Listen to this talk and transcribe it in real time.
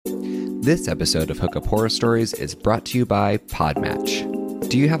This episode of Hookup Horror Stories is brought to you by Podmatch.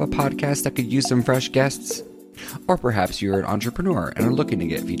 Do you have a podcast that could use some fresh guests? Or perhaps you're an entrepreneur and are looking to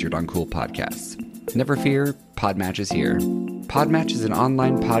get featured on cool podcasts. Never fear, Podmatch is here. Podmatch is an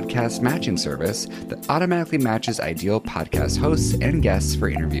online podcast matching service that automatically matches ideal podcast hosts and guests for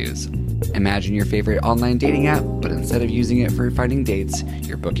interviews. Imagine your favorite online dating app, but instead of using it for finding dates,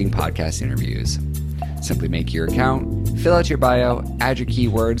 you're booking podcast interviews. Simply make your account, fill out your bio, add your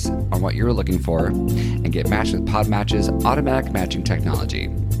keywords on what you're looking for, and get matched with Podmatch's automatic matching technology.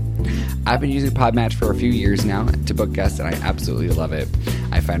 I've been using Podmatch for a few years now to book guests, and I absolutely love it.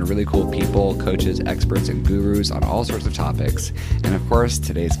 I find really cool people, coaches, experts, and gurus on all sorts of topics. And of course,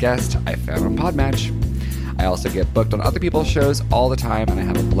 today's guest I found on Podmatch. I also get booked on other people's shows all the time, and I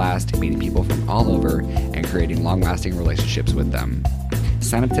have a blast meeting people from all over and creating long-lasting relationships with them.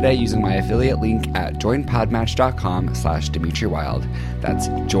 Sign up today using my affiliate link at joinpodmatch.com/DimitriWild. That's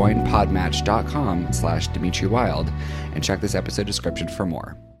joinpodmatch.com/DimitriWild. And check this episode description for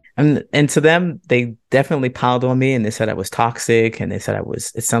more. And to them, they definitely piled on me and they said I was toxic and they said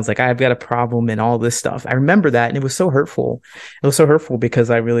it sounds like I've got a problem and all this stuff. I remember that and it was so hurtful. It was so hurtful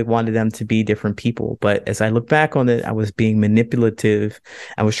because I really wanted them to be different people. But as I look back on it, I was being manipulative.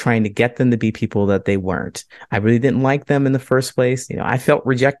 I was trying to get them to be people that they weren't. I really didn't like them in the first place. You know, I felt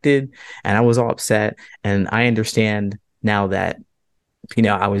rejected and I was all upset. And I understand now that, you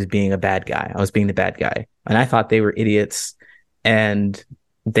know, I was being a bad guy. I was being the bad guy. And I thought they were idiots. And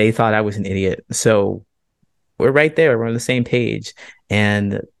they thought I was an idiot. So we're right there. We're on the same page.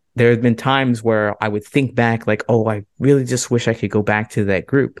 And there have been times where I would think back like, oh, I really just wish I could go back to that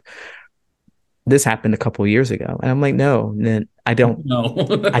group. This happened a couple of years ago. And I'm like, no, I don't know.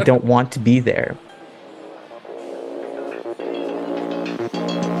 I don't want to be there.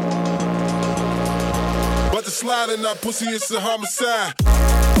 But the sliding up pussy is a homicide.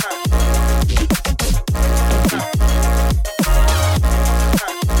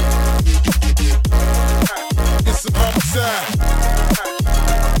 It's a homicide.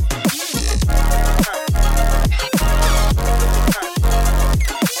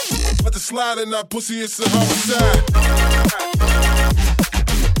 But the sliding up pussy is a homicide.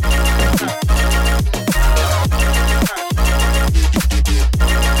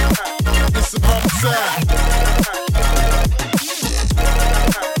 It's a homicide.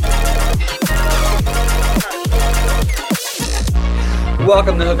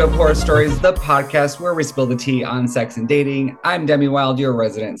 Welcome to Hookup Horror Stories, the podcast where we spill the tea on sex and dating. I'm Demi Wild, your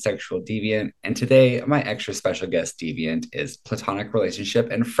resident sexual deviant, and today my extra special guest deviant is platonic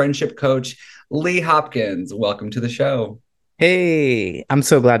relationship and friendship coach Lee Hopkins. Welcome to the show. Hey, I'm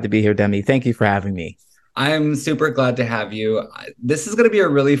so glad to be here, Demi. Thank you for having me. I'm super glad to have you. This is going to be a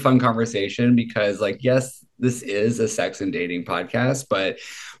really fun conversation because, yes, this is a sex and dating podcast, but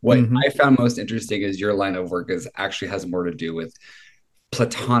what I found most interesting is your line of work actually has more to do with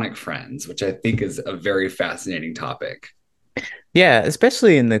platonic friends, which I think is a very fascinating topic. Yeah,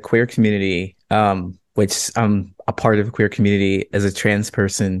 especially in the queer community, which I'm a part of a queer community as a trans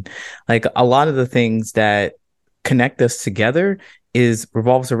person. Like a lot of the things that connect us together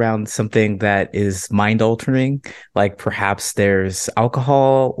revolves around something that is mind altering, like perhaps there's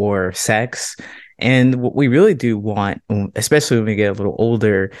alcohol or sex. And what we really do want, especially when we get a little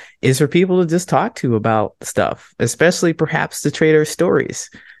older, is for people to just talk to about stuff, especially perhaps to trade our stories.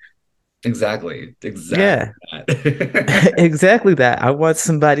 Exactly. Yeah. That. Exactly that. I want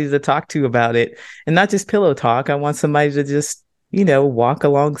somebody to talk to about it and not just pillow talk. I want somebody to just, walk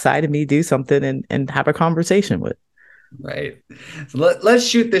alongside of me, do something and have a conversation with. Right. So let's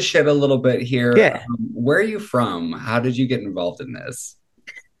shoot this shit a little bit here. Yeah. Where are you from? How did you get involved in this?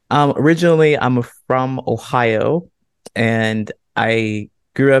 Originally, I'm from Ohio, and I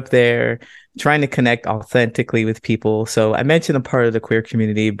grew up there trying to connect authentically with people. So I mentioned I'm part of the queer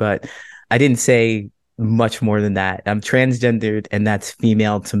community, but I didn't say much more than that. I'm transgendered, and that's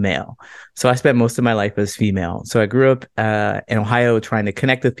female to male. So I spent most of my life as female. So I grew up in Ohio trying to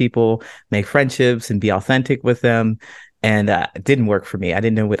connect with people, make friendships, and be authentic with them. And it didn't work for me. I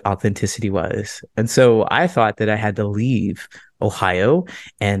didn't know what authenticity was. And so I thought that I had to leave Ohio,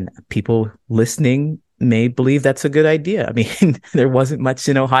 and people listening may believe that's a good idea. I mean, there wasn't much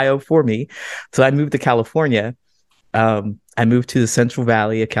in Ohio for me. So I moved to California. I moved to the Central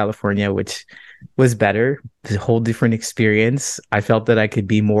Valley of California, which was better. It was a whole different experience. I felt that I could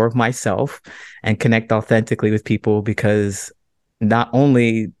be more of myself and connect authentically with people because not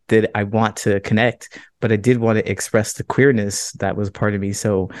only did I want to connect, but I did want to express the queerness that was part of me.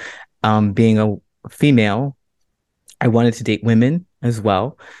 So being a female, I wanted to date women as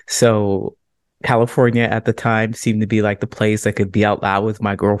well. So California at the time seemed to be like the place I could be out loud with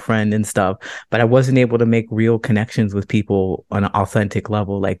my girlfriend and stuff, but I wasn't able to make real connections with people on an authentic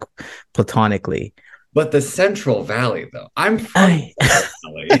level, like platonically. But the Central Valley, though, I'm from I the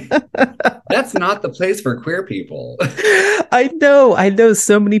Central Valley. That's not the place for queer people. I know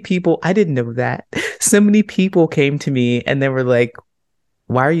so many people. I didn't know that. So many people came to me and they were like,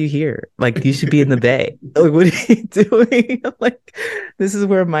 why are you here? Like, you should be in the Bay. Like, what are you doing? Like, this is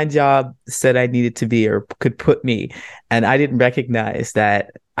where my job said I needed to be or could put me. And I didn't recognize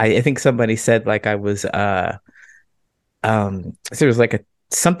that. I think somebody said like I was so there was like a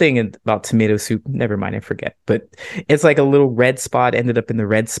something about tomato soup. Never mind, I forget. But it's like a little red spot ended up in the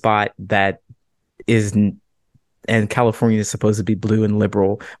red spot that is and California is supposed to be blue and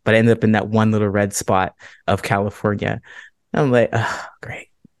liberal, but I ended up in that one little red spot of California. I'm like, oh, great.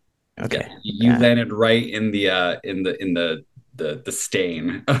 Okay. Yeah, you landed right in the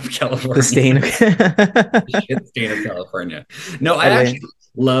stain of California. The stain. Shit stain of California. No, I actually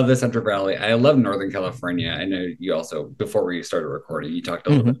love the Central Valley. I love Northern California. I know you also, before we started recording, you talked a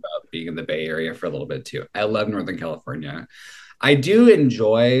little bit about being in the Bay Area for a little bit too. I love Northern California. I do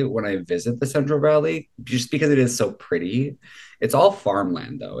enjoy when I visit the Central Valley just because it is so pretty. It's all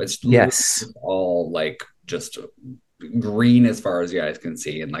farmland though. It's Yes. all like just green as far as you guys can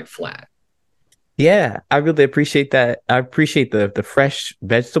see and like flat. Yeah, I really appreciate that. I appreciate the fresh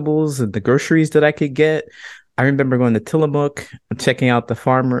vegetables and the groceries that I could get. I remember going to Tillamook, checking out the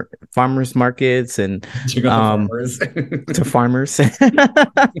farmers markets and farmers. to farmers.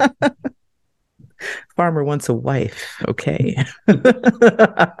 Farmer wants a wife, okay.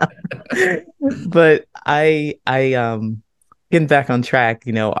 But I getting back on track,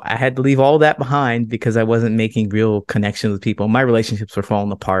 I had to leave all that behind because I wasn't making real connections with people. My relationships were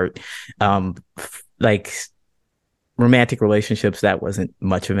falling apart. Like romantic relationships, that wasn't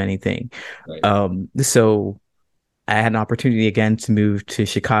much of anything. Right. So I had an opportunity again to move to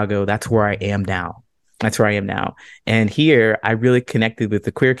Chicago. That's where I am now. And here I really connected with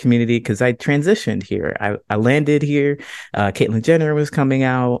the queer community because I transitioned here. I landed here. Caitlyn Jenner was coming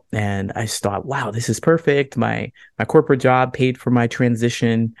out and I just thought, wow, this is perfect. My corporate job paid for my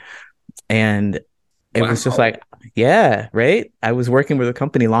transition. And it was just like, yeah, right. I was working with a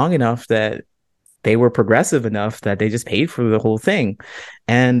company long enough that they were progressive enough that they just paid for the whole thing.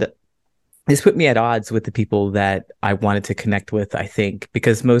 And this put me at odds with the people that I wanted to connect with, I think,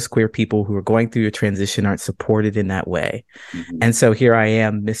 because most queer people who are going through a transition aren't supported in that way. Mm-hmm. And so here I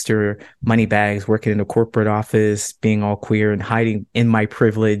am, Mr. Moneybags, working in a corporate office, being all queer and hiding in my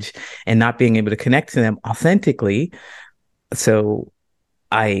privilege and not being able to connect to them authentically. So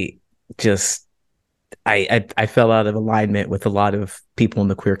I fell out of alignment with a lot of people in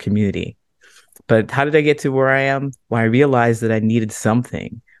the queer community. But how did I get to where I am? Well, I realized that I needed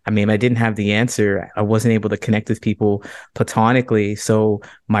something. I mean, I didn't have the answer. I wasn't able to connect with people platonically. So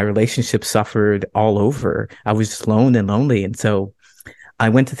my relationship suffered all over. I was just alone and lonely. And so I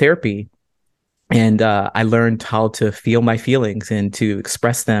went to therapy and I learned how to feel my feelings and to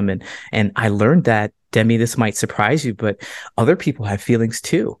express them. And I learned that, Demi, this might surprise you, but other people have feelings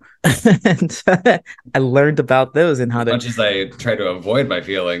too. And I learned about those and how as much as I try to avoid my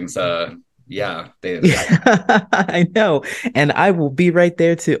feelings, yeah, I know. And I will be right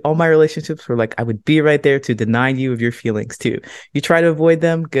there to all my relationships were like, I would be right there to deny you of your feelings too. You try to avoid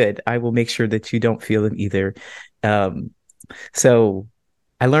them, good. I will make sure that you don't feel them either. So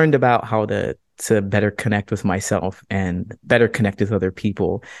I learned about how to better connect with myself and better connect with other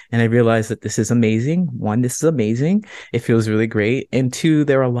people. And I realized that this is amazing. One, this is amazing. It feels really great. And two,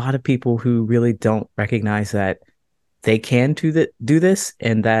 there are a lot of people who really don't recognize that they can do this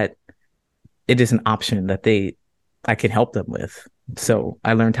and that it is an option that I can help them with. So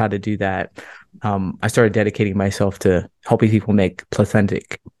I learned how to do that. I started dedicating myself to helping people make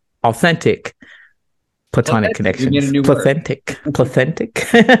authentic platonic connections. Platonic.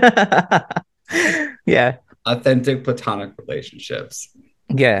 Yeah. Authentic platonic relationships.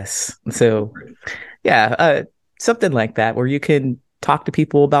 Yes. So yeah, something like that where you can talk to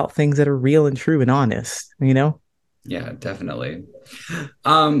people about things that are real and true and honest, Yeah, definitely.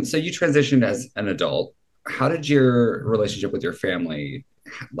 So you transitioned as an adult. How did your relationship with your family,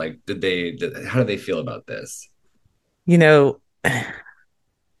 like, how did they feel about this?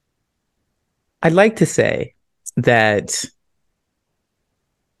 I'd like to say that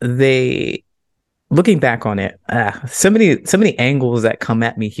looking back on it, so many angles that come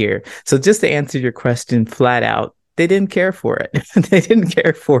at me here. So just to answer your question flat out, they didn't care for it. They didn't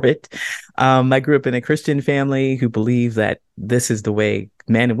care for it. I grew up in a Christian family who believed that this is the way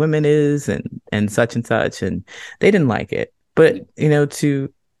men and women is and such and such. And they didn't like it. But,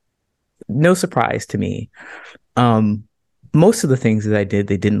 no surprise to me. Most of the things that I did,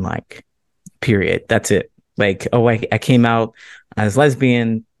 they didn't like. Period. That's it. Like, oh, I came out as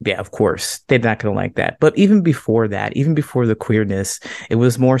lesbian. Yeah, of course, they're not gonna like that. But even before that, even before the queerness, it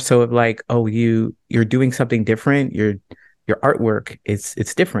was more so of like, oh, you're doing something different. Your artwork,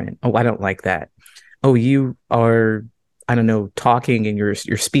 it's different. Oh, I don't like that. Oh, you are, I don't know, talking and you're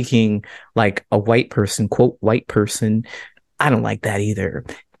speaking like a white person, quote, white person. I don't like that either.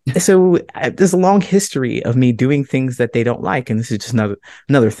 So there's a long history of me doing things that they don't like, and this is just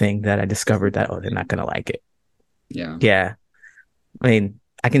another thing that I discovered that, oh, they're not gonna like it. Yeah. Yeah, I mean,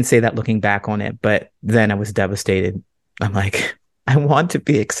 I can say that looking back on it, but then I was devastated. I'm like, I want to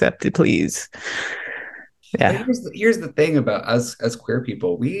be accepted, please. But Yeah, here's the thing about us as queer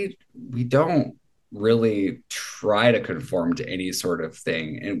people, we don't really try to conform to any sort of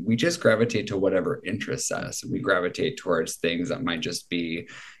thing, and we just gravitate to whatever interests us. We gravitate towards things that might just be,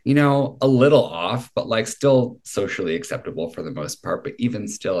 a little off, but like still socially acceptable for the most part. But even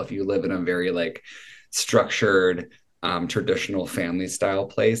still, if you live in a very like structured, traditional family style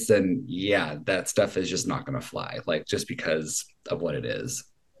place, then yeah, that stuff is just not going to fly, like just because of what it is.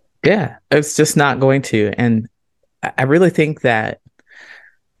 yeah, it's just not going to. And I really think that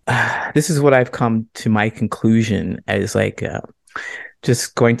this is what I've come to my conclusion as like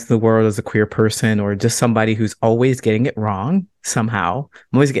just going to the world as a queer person or just somebody who's always getting it wrong somehow.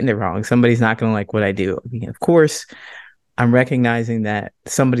 I'm always getting it wrong. Somebody's not going to like what I do. I mean, of course, I'm recognizing that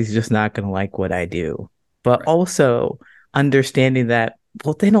somebody's just not going to like what I do, but Right. also understanding that,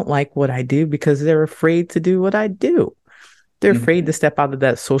 well, they don't like what I do because they're afraid to do what I do. They're afraid to step out of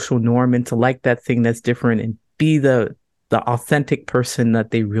that social norm and to like that thing that's different and be the authentic person that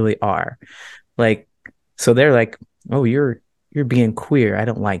they really are. Like, so they're like, oh, you're being queer. I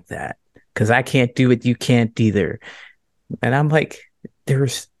don't like that because I can't do it. You can't either. And I'm like,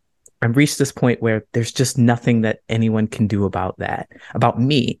 I've reached this point where there's just nothing that anyone can do about that, about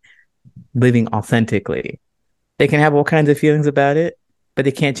me living authentically. They can have all kinds of feelings about it, but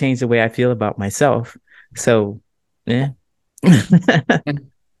they can't change the way I feel about myself. So, yeah. Yeah, Yeah.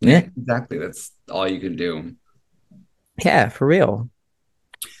 yeah, exactly. That's all you can do. Yeah, for real.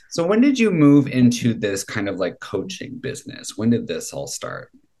 So when did you move into this kind of like coaching business? When did this all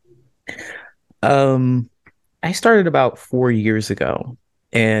start? Um, I started about 4 years ago,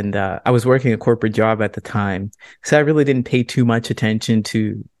 and I was working a corporate job at the time, so I really didn't pay too much attention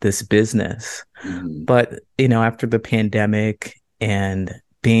to this business. Mhm. But after the pandemic and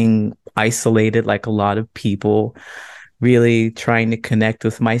being isolated, like a lot of people, really trying to connect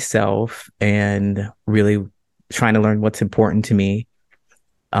with myself and really trying to learn what's important to me.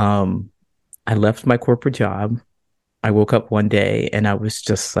 Um, I left my corporate job. I woke up one day and I was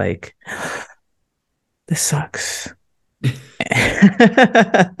just like, this sucks.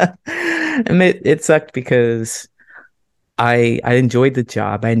 And it sucked because I enjoyed the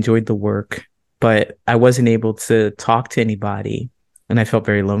job, I enjoyed the work, but I wasn't able to talk to anybody, and I felt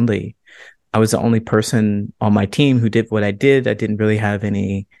very lonely. I was the only person on my team who did what I did. I didn't really have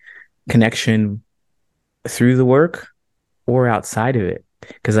any connection through the work or outside of it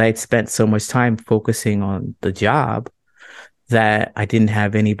because I had spent so much time focusing on the job that I didn't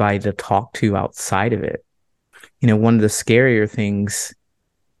have anybody to talk to outside of it. One of the scarier things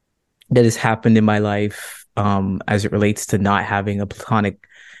that has happened in my life, as it relates to not having a platonic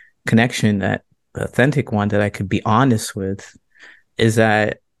connection, that authentic one that I could be honest with, is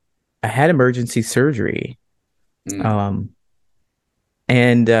that I had emergency surgery. Mm. Um,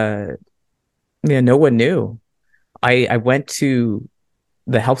 and yeah, no one knew. I went to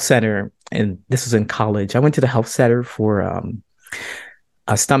the health center, and this was in college. I went to the health center for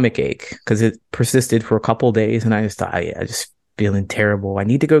a stomach ache because it persisted for a couple of days, and I just thought, I just feeling terrible. I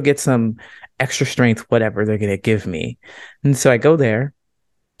need to go get some extra strength, whatever they're gonna give me. And so I go there,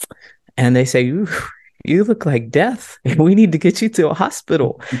 and they say, "Ooh, you look like death. We need to get you to a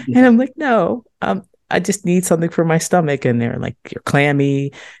hospital." And I'm like, "No, I just need something for my stomach." And they're like, "You're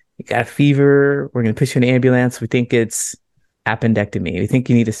clammy. You got a fever. We're gonna put you in an ambulance. We think it's appendectomy. We think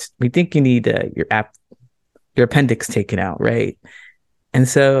you need your appendix taken out, right?" And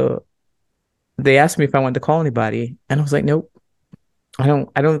so they asked me if I wanted to call anybody, and I was like, "Nope.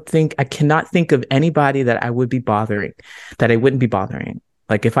 I cannot think of anybody that I would be bothering, that I wouldn't be bothering.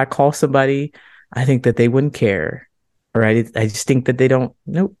 Like if I call somebody, I think that they wouldn't care, or I just think that they don't.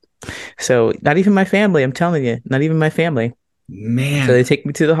 Nope. So not even my family. I'm telling you, not even my family. So they Man, take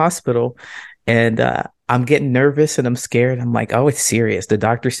me to the hospital, and I'm getting nervous and I'm scared. I'm like, oh, it's serious. The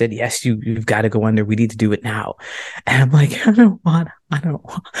doctor said, yes, you've got to go under. We need to do it now. And I'm like, I don't want. I don't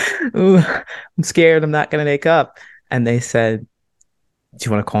want. Ooh, I'm scared. I'm not gonna make up. And they said, do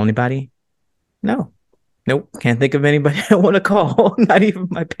you want to call anybody? No. Nope. Can't think of anybody I want to call. Not even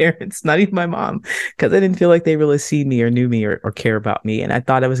my parents, not even my mom, because I didn't feel like they really see me or knew me or care about me. And I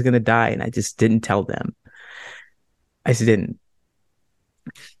thought I was going to die and I just didn't tell them. I just didn't.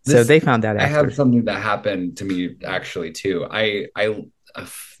 So This they found out I after. have something that happened to me actually too.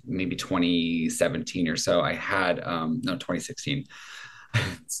 Maybe 2017 or so. I had no 2016.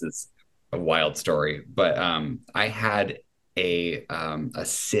 This is a wild story, but I had a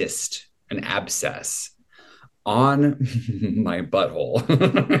cyst, an abscess on my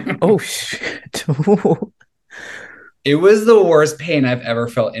butthole. Oh shit. It was the worst pain I've ever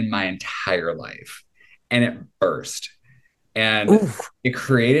felt in my entire life, and it burst. And Oof. it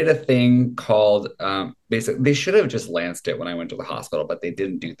created a thing called basically they should have just lanced it when I went to the hospital, but they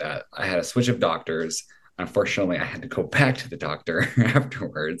didn't do that. I had a switch of doctors. Unfortunately, I had to go back to the doctor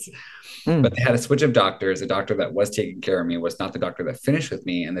afterwards. But Mm. they had a switch of doctors. A doctor that was taking care of me was not the doctor that finished with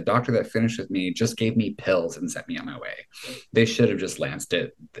me, and the doctor that finished with me just gave me pills and sent me on my way. They should have just lanced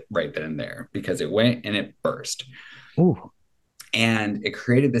it right then and there because it went and it burst. Ooh. And it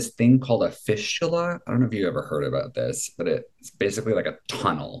created this thing called a fistula. I don't know if you ever heard about this, but it's basically like a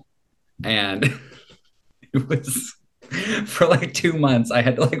tunnel. And it was for like 2 months, I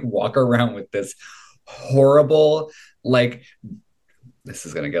had to like walk around with this horrible, like, this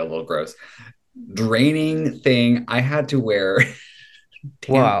is going to get a little gross, draining thing. I had to wear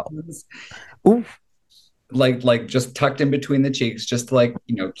Wow. tampons, Ooh. like just tucked in between the cheeks, just to like,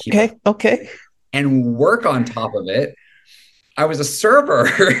 keep it Okay. Okay. and work on top of it. I was a server.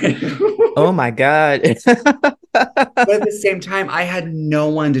 Oh my God. But at the same time, I had no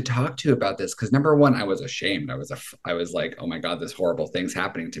one to talk to about this because number one, I was ashamed. I was like, oh my God, this horrible thing's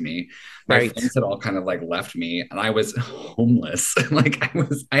happening to me. My Right. friends had all kind of like left me, and I was homeless. Like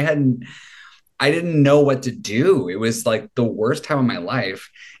I didn't know what to do. It was like the worst time of my life,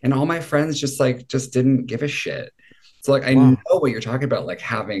 and all my friends just didn't give a shit. So like I know Wow. what you're talking about, like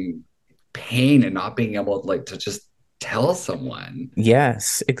having pain and not being able to like to just tell someone.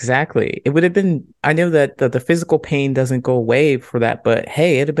 Yes, exactly. It would have been, I know that the physical pain doesn't go away for that, but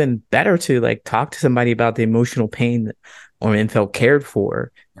hey, it'd have been better to like talk to somebody about the emotional pain or and felt cared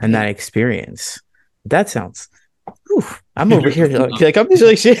for and that Right. experience. That sounds, oof, I'm over here like I'm just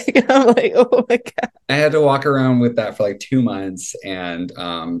like shaking. I'm like, oh my God. I had to walk around with that for like 2 months and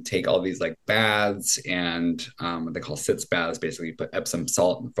take all these like baths and what they call sitz baths. Basically, you put Epsom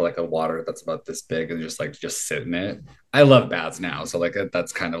salt for like a water that's about this big and just sit in it. I love baths now, so like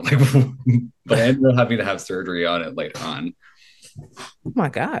that's kind of like, but I ended up having to have surgery on it later on. Oh my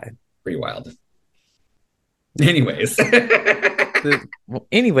God. Pretty wild. Anyways, Well,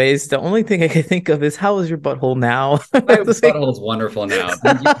 anyways, the only thing I can think of is how is your butthole now? my It's like- butthole's wonderful now.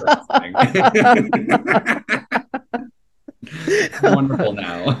 Thank you for asking. Wonderful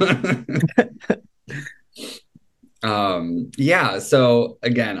now. Yeah, so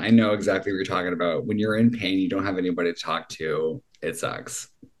again, I know exactly what you're talking about. When you're in pain, you don't have anybody to talk to, it sucks.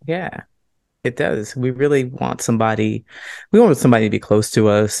 Yeah. It does. We want somebody to be close to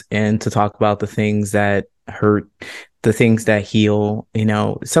us and to talk about the things that hurt, the things that heal,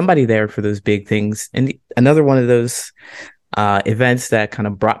 somebody there for those big things. And another one of those events that kind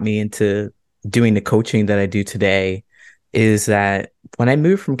of brought me into doing the coaching that I do today is that when I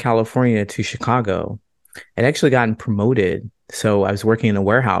moved from California to Chicago, I'd actually gotten promoted. So I was working in a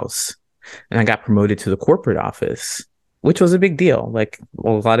warehouse and I got promoted to the corporate office, which was a big deal. Like a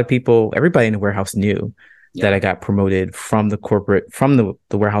lot of people, everybody in the warehouse knew that Yeah. I got promoted from the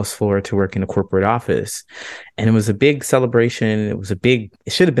warehouse floor to work in a corporate office. And it was a big celebration.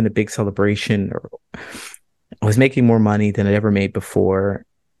 It should have been a big celebration. I was making more money than I'd ever made before.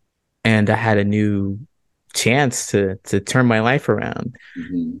 And I had a new chance to turn my life around.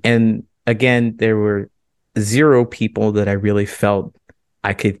 Mhm. And again, there were zero people that I really felt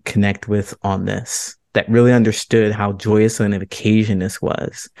I could connect with on this, that really understood how joyous an occasion this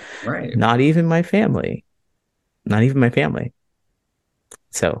was. Right. Not even my family. Not even my family.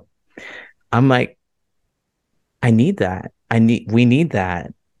 So I'm like, we need that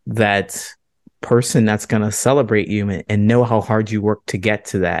person that's going to celebrate you and know how hard you work to get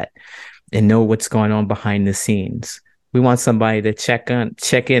to that and know what's going on behind the scenes. We want somebody to check in.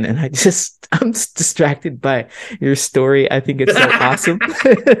 And I'm just distracted by your story. I think it's so awesome.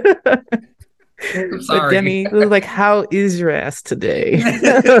 I'm But sorry. Demi, like, how is your ass today? I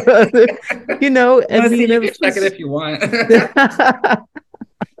Honestly, mean, you it can was check it just if you want.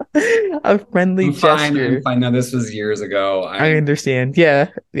 a friendly I'm fine. I'm gesture. fine. Now, this was years ago. I understand. Yeah,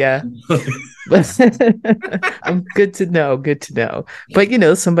 yeah. But I'm good to know. Good to know. But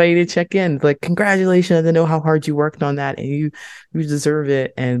somebody to check in, like, congratulations. I know how hard you worked on that, and you deserve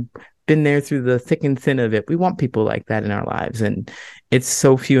it. And been there through the thick and thin of it. We want people like that in our lives. And it's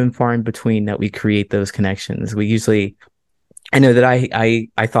so few and far in between that we create those connections. I know that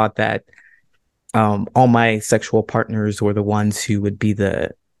I thought that all my sexual partners were the ones who would be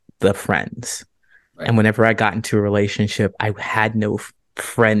the friends. Right. And whenever I got into a relationship, I had no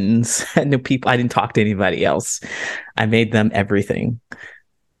friends, had no people. I didn't talk to anybody else. I made them everything.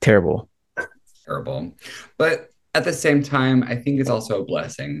 Terrible. But at the same time, I think it's also a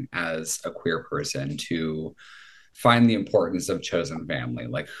blessing as a queer person to find the importance of chosen family.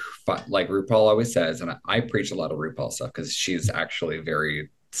 Like RuPaul always says, and I preach a lot of RuPaul stuff because she's actually very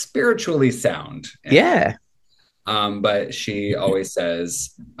spiritually sound. Yeah. But she always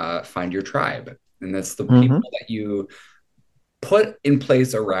says, find your tribe. And that's the people that you put in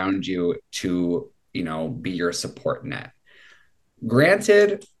place around you to, be your support net.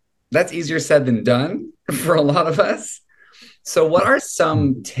 Granted, that's easier said than done for a lot of us. So what are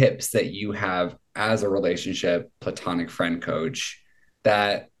some tips that you have as a relationship platonic friend coach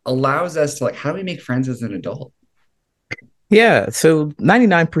that allows us to, how do we make friends as an adult? Yeah. So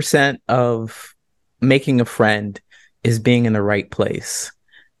 99% of making a friend is being in the right place.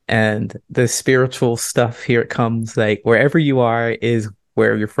 And the spiritual stuff, here it comes, wherever you are is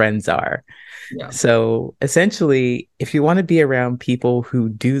where your friends are. Yeah. So essentially, if you want to be around people who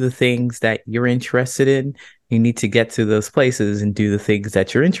do the things that you're interested in, you need to get to those places and do the things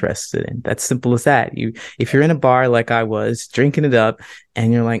that you're interested in. That's simple as that. If you're in a bar like I was, drinking it up,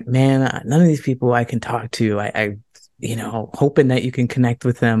 and you're like, man, none of these people I can talk to, I hoping that you can connect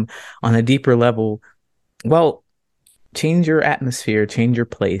with them on a deeper level. Well, change your atmosphere, change your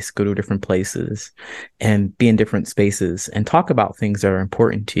place, go to different places and be in different spaces and talk about things that are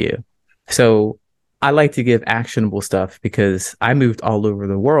important to you. So I like to give actionable stuff because I moved all over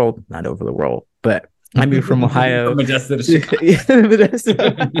the world, not over the world, but I moved from Ohio. From Modesto to Chicago.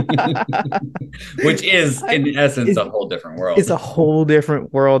 Which is, in essence, a whole different world. It's a whole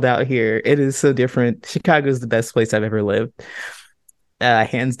different world out here. It is so different. Chicago is the best place I've ever lived,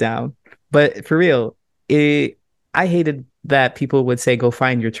 hands down. But for real, I hated that people would say, go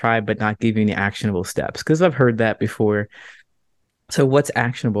find your tribe, but not give you any actionable steps, because I've heard that before. So what's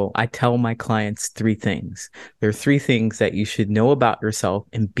actionable? I tell my clients 3 things. There are 3 things that you should know about yourself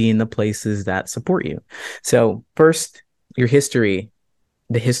and be in the places that support you. So first, your history,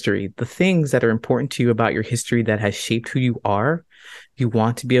 the things that are important to you about your history that has shaped who you are. You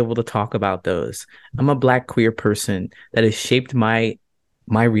want to be able to talk about those. I'm a Black queer person that has shaped my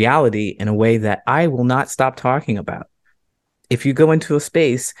reality in a way that I will not stop talking about. If you go into a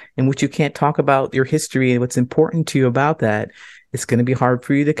space in which you can't talk about your history and what's important to you about that, it's going to be hard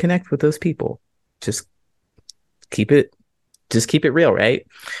for you to connect with those people. Just keep it real, right?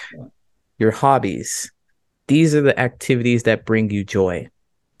 Yeah. Your hobbies. These are the activities that bring you joy.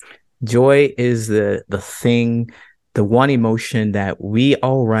 Joy is the thing, the one emotion that we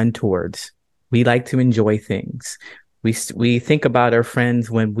all run towards. We like to enjoy things. We think about our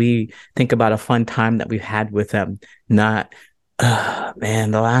friends when we think about a fun time that we've had with them, not, man,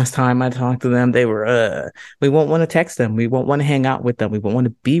 the last time I talked to them, they were, we won't want to text them. We won't want to hang out with them. We won't want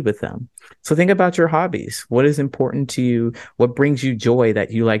to be with them. So think about your hobbies. What is important to you? What brings you joy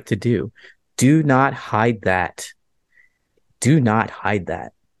that you like to do? Do not hide that. Do not hide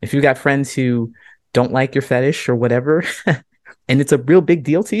that. If you got friends who don't like your fetish or whatever, and it's a real big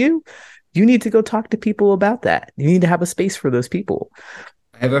deal to you, you need to go talk to people about that. You need to have a space for those people.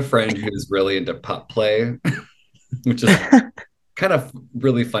 I have a friend who's really into pup play, which is kind of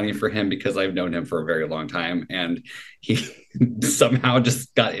really funny for him because I've known him for a very long time and he somehow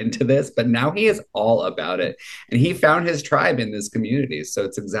just got into this, but now he is all about it. And he found his tribe in this community. So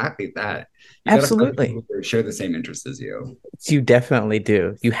it's exactly that. You Absolutely. Share the same interests as you. You definitely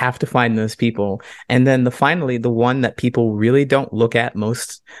do. You have to find those people. And then finally, the one that people really don't look at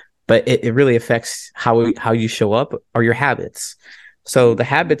most, but it really affects how you show up, are your habits. So the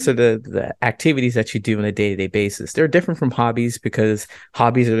habits are the activities that you do on a day-to-day basis. They're different from hobbies because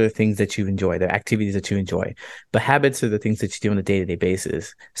hobbies are the things that you enjoy. They're activities that you enjoy. But habits are the things that you do on a day-to-day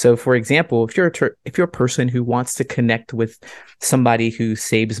basis. So for example, if you're a person who wants to connect with somebody who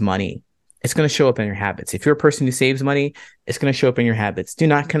saves money, it's going to show up in your habits. If you're a person who saves money, it's going to show up in your habits. Do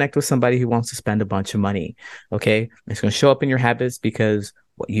not connect with somebody who wants to spend a bunch of money. Okay. It's going to show up in your habits because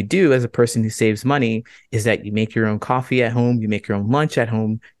what you do as a person who saves money is that you make your own coffee at home. You make your own lunch at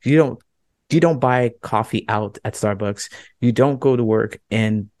home. You don't buy coffee out at Starbucks. You don't go to work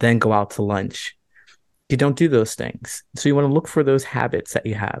and then go out to lunch. You don't do those things. So you want to look for those habits that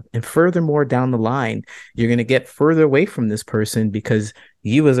you have. And furthermore, down the line, you're going to get further away from this person because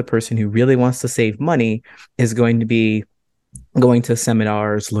you as a person who really wants to save money is going to be going to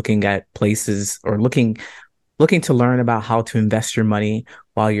seminars, looking at places, or looking to learn about how to invest your money,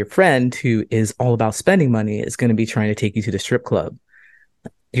 while your friend who is all about spending money is going to be trying to take you to the strip club.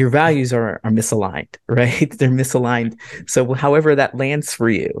 Your values are misaligned, right? They're misaligned. So however that lands for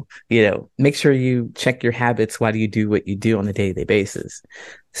you, make sure you check your habits. Why do you do what you do on a day-to-day basis?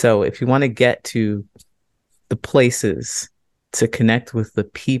 So if you want to get to the places to connect with the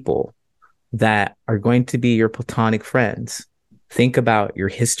people that are going to be your platonic friends, think about your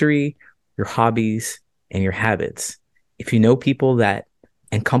history, your hobbies, and your habits. If you know people that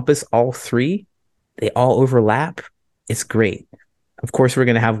encompass all three, they all overlap, it's great. Of course, we're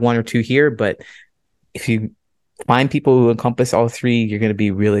going to have one or two here, but if you find people who encompass all three, you're going to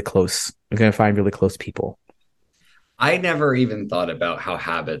be really close. You're going to find really close people. I never even thought about how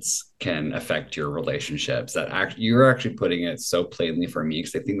habits can affect your relationships. You're actually putting it so plainly for me,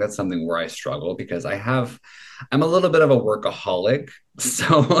 because I think that's something where I struggle, because I'm a little bit of a workaholic.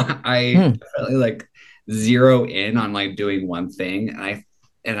 So I definitely like zero in on like doing one thing,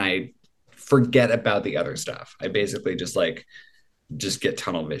 and I forget about the other stuff. I basically just get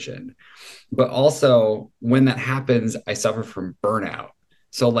tunnel vision. But also when that happens, I suffer from burnout.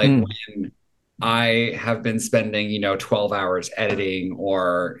 So like when I have been spending, 12 hours editing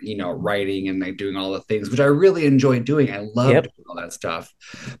or, writing and like doing all the things, which I really enjoy doing. I love doing all that stuff.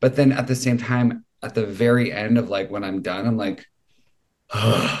 But then at the same time, at the very end of like when I'm done, I'm like,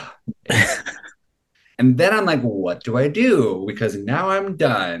 oh. And then I'm like, what do I do? Because now I'm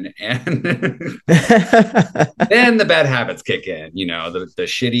done. And then the bad habits kick in, the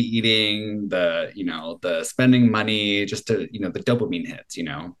shitty eating, the spending money, just to, the dopamine hits,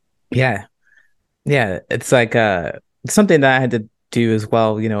 Yeah. Yeah. It's like something that I had to do as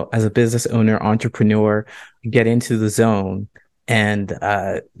well, as a business owner, entrepreneur, get into the zone and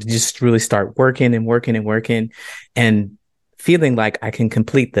just really start working and working and working and feeling like I can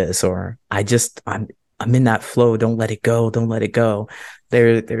complete this, or I'm in that flow. Don't let it go. Don't let it go.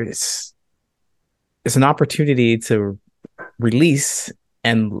 There's an opportunity to release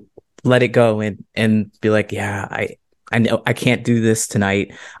and let it go and be like, yeah, I know I can't do this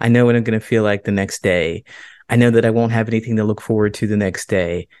tonight. I know what I'm going to feel like the next day. I know that I won't have anything to look forward to the next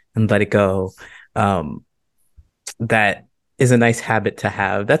day, and let it go. That is a nice habit to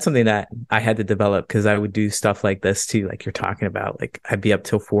have. That's something that I had to develop, because I would do stuff like this too, like you're talking about. Like I'd be up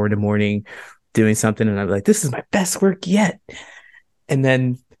till 4 a.m. doing something, and I'd be like, this is my best work yet. And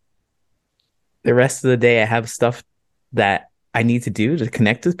then the rest of the day I have stuff that I need to do to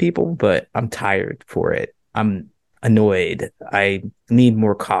connect with people, but I'm tired for it. I'm annoyed. I need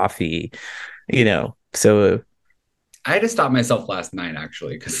more coffee, So I had to stop myself last night,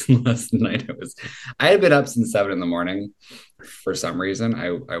 actually, because last night I had been up since 7 a.m. For some reason.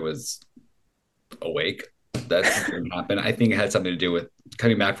 I was awake. That didn't happen. I think it had something to do with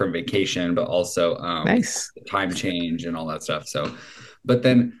coming back from vacation, but also nice time change and all that stuff. So, but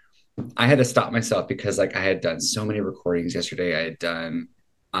then I had to stop myself because like I had done so many recordings yesterday.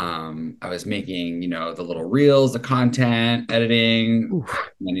 I was making, the little reels, the content, editing,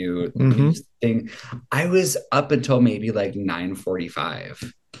 my new thing. I was up until maybe like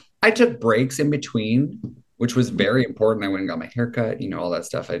 9:45. I took breaks in between, which was very important. I went and got my haircut, all that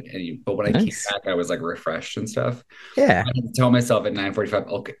stuff. But when I came back, I was like refreshed and stuff. Yeah. I had to tell myself at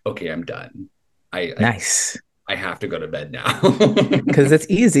 9:45, okay, I'm done. Nice. I have to go to bed now. Because it's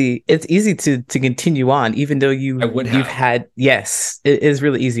easy to continue on, even though you've had, yes, it is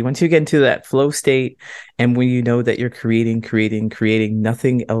really easy once you get into that flow state, and when you know that you're creating,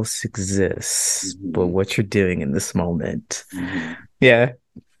 nothing else exists but what you're doing in this moment. Yeah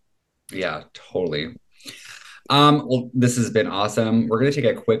Totally. Well, this has been awesome. We're gonna take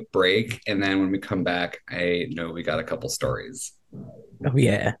a quick break, and then when we come back, I know we got a couple stories. Oh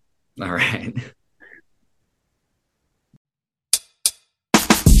yeah. All right.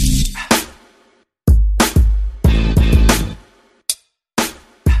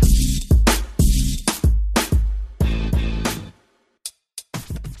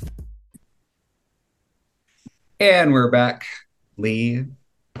 And we're back. Lee,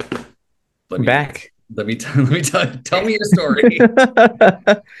 back. Let me tell me your story.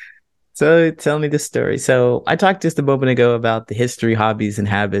 So tell me the story. So I talked just a moment ago about the history, hobbies, and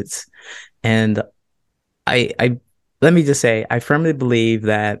habits. And I let me just say, I firmly believe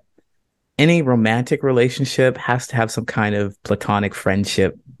that any romantic relationship has to have some kind of platonic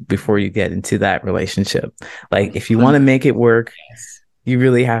friendship before you get into that relationship. Like if you want to make it work, you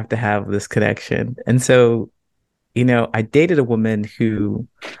really have to have this connection. And so, I dated a woman who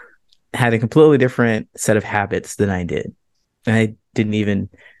had a completely different set of habits than I did. And I didn't even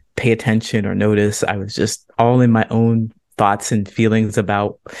pay attention or notice. I was just all in my own thoughts and feelings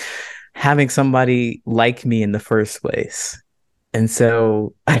about having somebody like me in the first place. And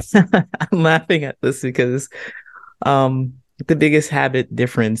so I'm laughing at this because the biggest habit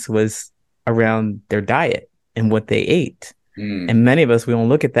difference was around their diet and what they ate. And many of us, we don't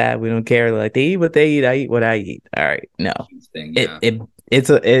look at that. We don't care. Like, they eat what they eat. I eat what I eat. All right. No, Yeah.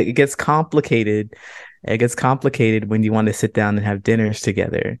 it gets complicated. It gets complicated when you want to sit down and have dinners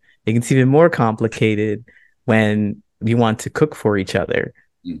together. It gets even more complicated when you want to cook for each other.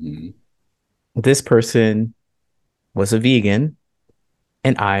 Mm-hmm. This person was a vegan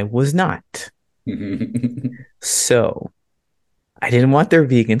and I was not. So I didn't want their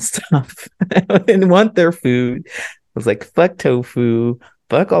vegan stuff. I didn't want their food. I was like, fuck tofu,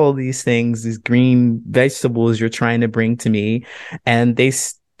 fuck all these things, these green vegetables you're trying to bring to me. And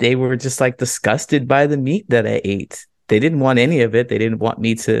they were just like disgusted by the meat that I ate. They didn't want any of it. They didn't want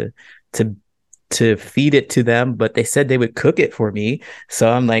me to feed it to them, but they said they would cook it for me.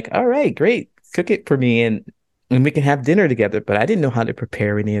 So I'm like, all right, great, cook it for me, and we can have dinner together. But I didn't know how to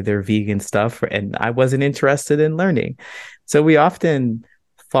prepare any of their vegan stuff, and I wasn't interested in learning. So we often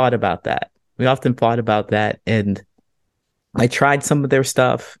fought about that. And I tried some of their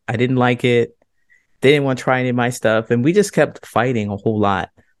stuff. I didn't like it. They didn't want to try any of my stuff. And we just kept fighting a whole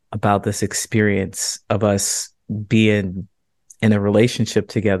lot about this experience of us being in a relationship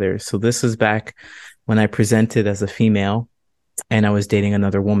together. So this was back when I presented as a female and I was dating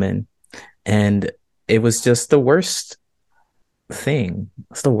another woman. And it was just the worst thing.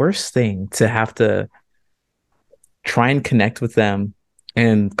 It's the worst thing to have to try and connect with them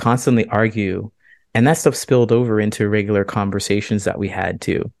and constantly argue. And that stuff spilled over into regular conversations that we had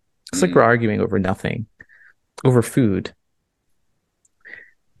too. It's like we're arguing over nothing, over food.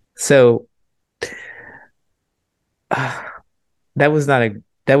 So that was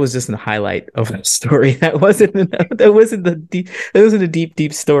just a highlight of a story. That wasn't a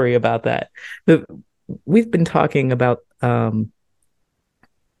deep story about that. We've been talking about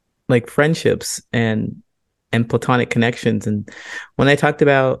like friendships and platonic connections. And when I talked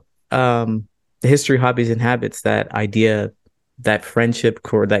about the history, hobbies, and habits, that idea, that friendship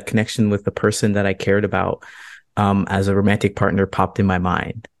or that connection with the person that I cared about as a romantic partner popped in my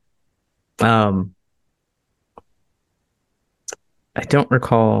mind. I don't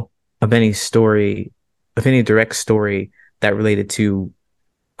recall of any direct story that related to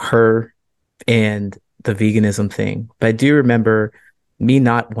her and the veganism thing. But I do remember me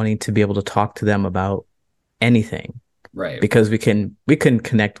not wanting to be able to talk to them about anything. Right. Because we couldn't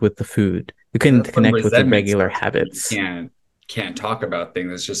connect with the food. We couldn't connect with the regular habits. You can't talk about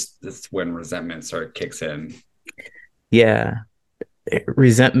things. It's when resentment kicks in. Yeah.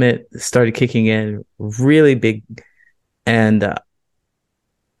 Resentment started kicking in really big, and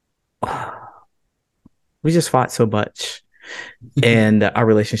we just fought so much, and our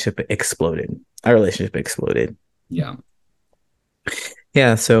relationship exploded. Yeah.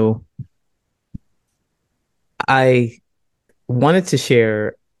 So I wanted to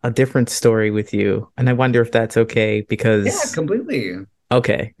share a different story with you, and I wonder if that's okay, because yeah, completely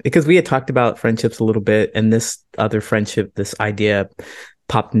okay, because we had talked about friendships a little bit, and this other friendship, this idea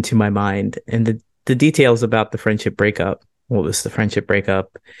popped into my mind, and the details about the friendship breakup. What was the friendship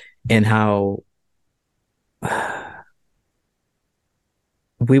breakup, and how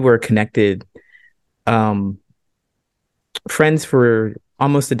we were connected, friends for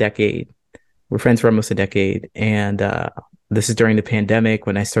almost a decade. We're friends for almost a decade, and this is during the pandemic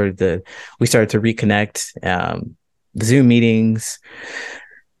when we started to reconnect. Zoom meetings.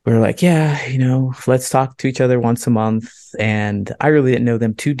 We were like, yeah, let's talk to each other once a month. And I really didn't know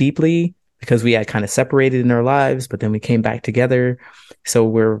them too deeply because we had kind of separated in our lives, but then we came back together. So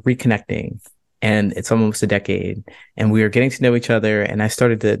we're reconnecting, and it's almost a decade, and we were getting to know each other. And I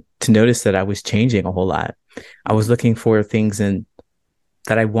started to notice that I was changing a whole lot. I was looking for things that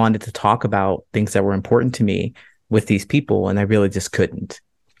I wanted to talk about, things that were important to me with these people, and I really just couldn't.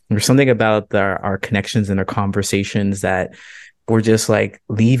 There's something about our connections and our conversations that were just like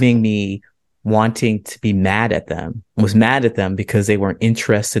leaving me wanting to be mad at them. I was mad at them because they weren't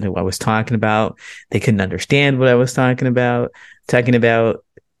interested in what I was talking about. They couldn't understand what I was talking about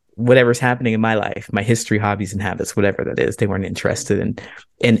whatever's happening in my life, my history, hobbies, and habits, whatever that is. They weren't interested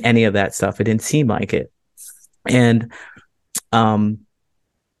in any of that stuff. It didn't seem like it. And I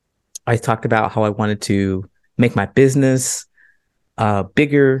talked about how I wanted to make my business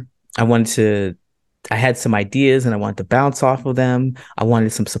bigger. I had some ideas and I wanted to bounce off of them. I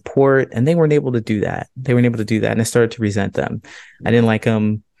wanted some support, and they weren't able to do that. And I started to resent them. I didn't like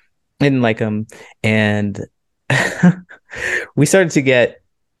them. And we started to get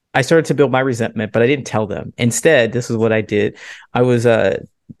I started to build my resentment, but I didn't tell them. Instead, this is what I did. I was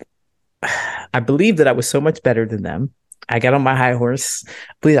I believed that I was so much better than them. I got on my high horse. I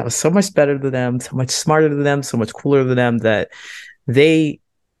believed I was so much better than them, so much smarter than them, so much cooler than them that they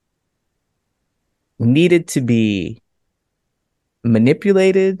needed to be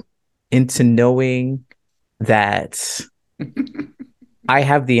manipulated into knowing that I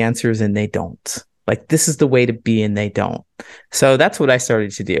have the answers and they don't. Like, this is the way to be and they don't. So that's what I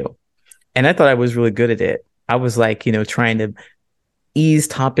started to do. And I thought I was really good at it. I was like, trying to ease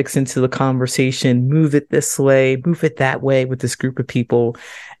topics into the conversation, move it this way, move it that way with this group of people.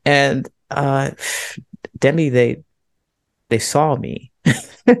 And Demi, they saw me.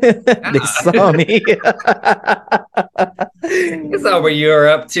 They saw me. You saw what you were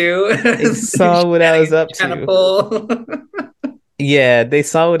up to. They saw what I was up to. Yeah, they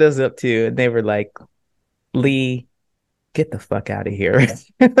saw what I was up to, and they were like, Lee, get the fuck out of here.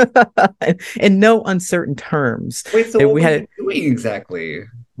 In no uncertain terms. Wait, so what were you doing exactly?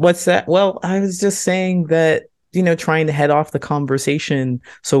 What's that? Well, I was just saying that, trying to head off the conversation.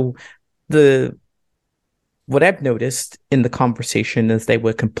 So what I've noticed in the conversation is they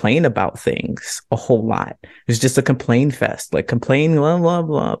would complain about things a whole lot. It was just a complain fest, like complain, blah, blah,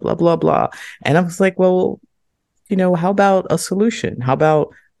 blah, blah, blah, blah. And I was like, well, how about a solution? How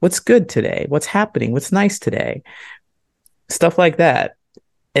about what's good today? What's happening? What's nice today? Stuff like that.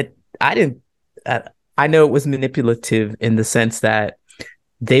 I know it was manipulative in the sense that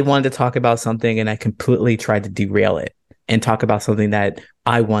they wanted to talk about something and I completely tried to derail it and talk about something that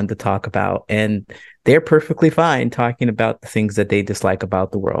I wanted to talk about. And they're perfectly fine talking about the things that they dislike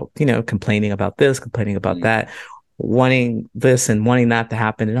about the world, complaining about this, complaining about that, wanting this and wanting that to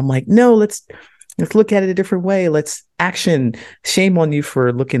happen. And I'm like, no, let's look at it a different way. Let's action. Shame on you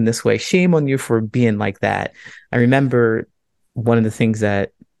for looking this way. Shame on you for being like that. I remember one of the things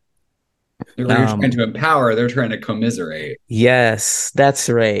that you're trying to empower, they're trying to commiserate. Yes, that's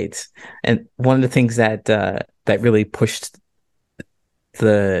right. And one of the things that really pushed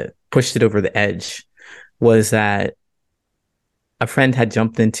it over the edge was that a friend had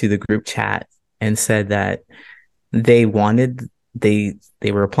jumped into the group chat and said that they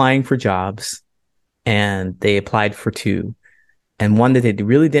were applying for jobs and they applied for 2, and one that they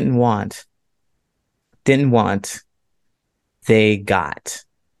really didn't want, they got.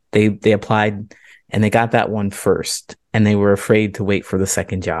 They applied and they got that one first, and they were afraid to wait for the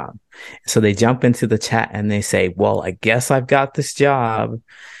second job. So they jump into the chat and they say, well, I guess I've got this job.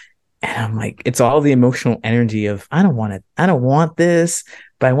 And I'm like, it's all the emotional energy of, I don't want this,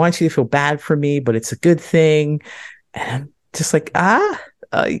 but I want you to feel bad for me, but it's a good thing. And I'm just like,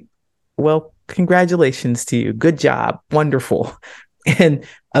 well, congratulations to you. Good job. Wonderful. And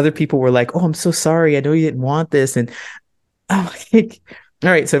other people were like, oh, I'm so sorry. I know you didn't want this. And I'm like, all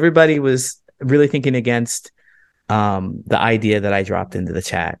right. So everybody was really thinking against the idea that I dropped into the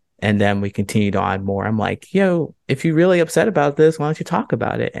chat. And then we continued on more. I'm like, yo, if you're really upset about this, why don't you talk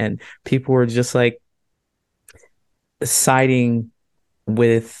about it? And people were just like siding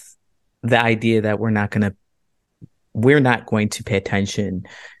with the idea that we're not going to pay attention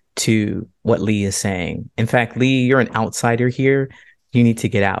to what Lee is saying. In fact, Lee, you're an outsider here. You need to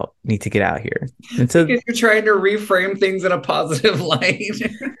get out. You need to get out here. And so, because you're trying to reframe things in a positive light.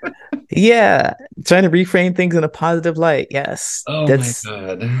 Yeah, trying to reframe things in a positive light. Yes. Oh my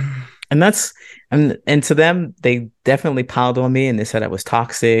God. And to them, they definitely piled on me and they said I was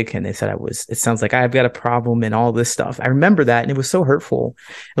toxic and they said it sounds like I've got a problem and all this stuff. I remember that, and it was so hurtful.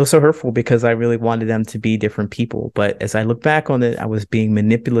 It was so hurtful because I really wanted them to be different people. But as I look back on it, I was being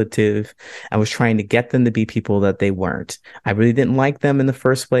manipulative. I was trying to get them to be people that they weren't. I really didn't like them in the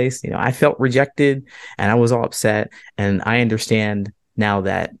first place. I felt rejected and I was all upset. And I understand now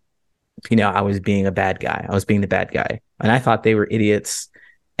that, I was being a bad guy. I was being the bad guy. And I thought they were idiots.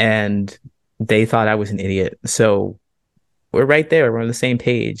 And they thought I was an idiot. So we're right there. We're on the same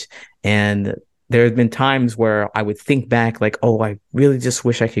page. And there have been times where I would think back like, oh, I really just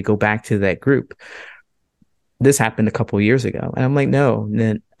wish I could go back to that group. This happened a couple of years ago. And I'm like, no,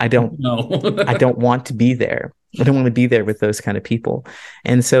 I don't know. I don't want to be there. I don't want to be there with those kind of people.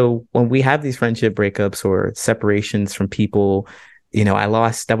 And so when we have these friendship breakups or separations from people,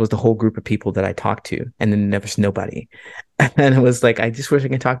 that was the whole group of people that I talked to. And then there was nobody. And it was like, I just wish I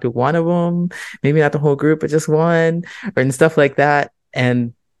could talk to one of them, maybe not the whole group, but just one, and stuff like that.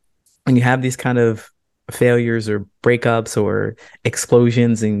 And when you have these kind of failures or breakups or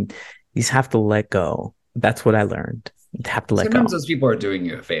explosions, and you just have to let go. That's what I learned. You have to let go. Sometimes those people are doing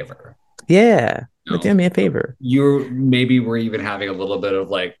you a favor. Yeah. But do me a favor. You maybe were even having a little bit of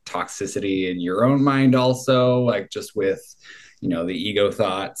like toxicity in your own mind also, like just with, the ego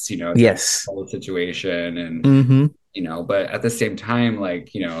thoughts, trying to Yes. control the situation and, Mm-hmm. but at the same time,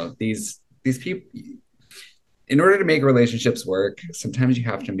 like, these people, in order to make relationships work, sometimes you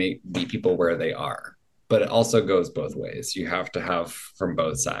have to meet people where they are, but it also goes both ways. You have to have from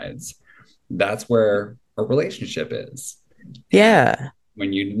both sides. That's where a relationship is. Yeah.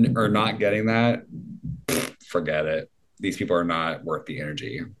 When you are not getting that, forget it. These people are not worth the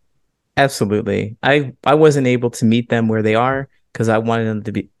energy. Absolutely. I wasn't able to meet them where they are because I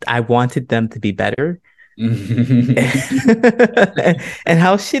wanted them to be better. And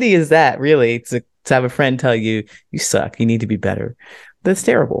how shitty is that, really, to have a friend tell you you suck, you need to be better? That's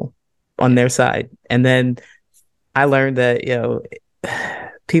terrible on their side. And then I learned that,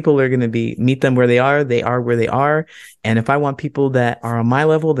 people are going to meet them where they are where they are. And if I want people that are on my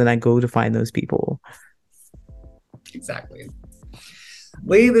level, then I go to find those people. Exactly.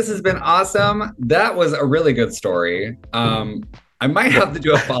 Lee, this has been awesome. That was a really good story. I might have to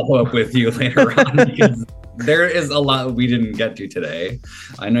do a follow-up with you later on because there is a lot we didn't get to today.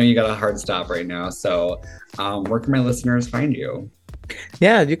 I know you got a hard stop right now. So where can my listeners find you?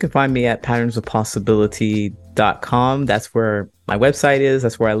 Yeah, you can find me at patternsofpossibility.com. That's where my website is.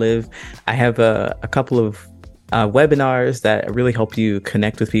 That's where I live. I have a couple of webinars that really help you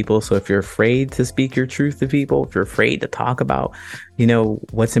connect with people. So if you're afraid to speak your truth to people, if you're afraid to talk about,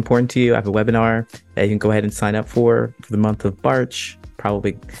 what's important to you, I have a webinar that you can go ahead and sign up for the month of March,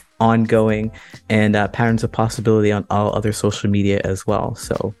 probably ongoing, and Patterns of Possibility on all other social media as well.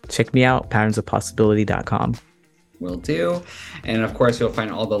 So check me out, patternsofpossibility.com. Will do. And of course, you'll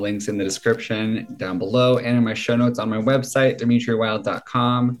find all the links in the description down below and in my show notes on my website,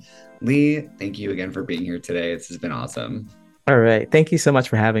 dimitriwild.com. Lee, thank you again for being here today. This has been awesome. All right. Thank you so much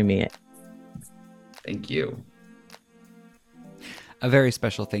for having me. Thank you. A very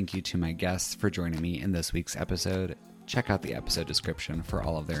special thank you to my guests for joining me in this week's episode. Check out the episode description for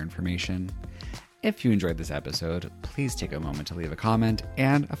all of their information. If you enjoyed this episode, please take a moment to leave a comment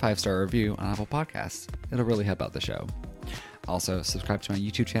and a 5-star review on Apple Podcasts. It'll really help out the show. Also, subscribe to my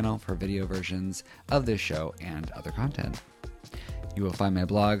YouTube channel for video versions of this show and other content. You will find my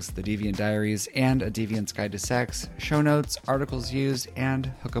blogs, The Deviant Diaries, and A Deviant's Guide to Sex, show notes, articles used, and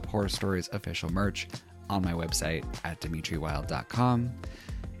Hookup Horror Stories official merch on my website at dimitriwild.com.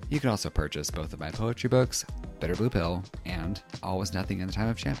 You can also purchase both of my poetry books, Bitter Blue Pill and All Was Nothing in the Time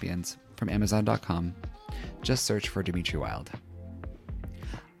of Champions, from Amazon.com. Just search for Dimitri Wild.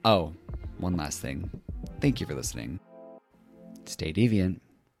 Oh, one last thing. Thank you for listening. Stay deviant.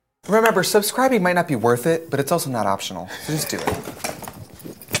 Remember, subscribing might not be worth it, but it's also not optional, so just do it.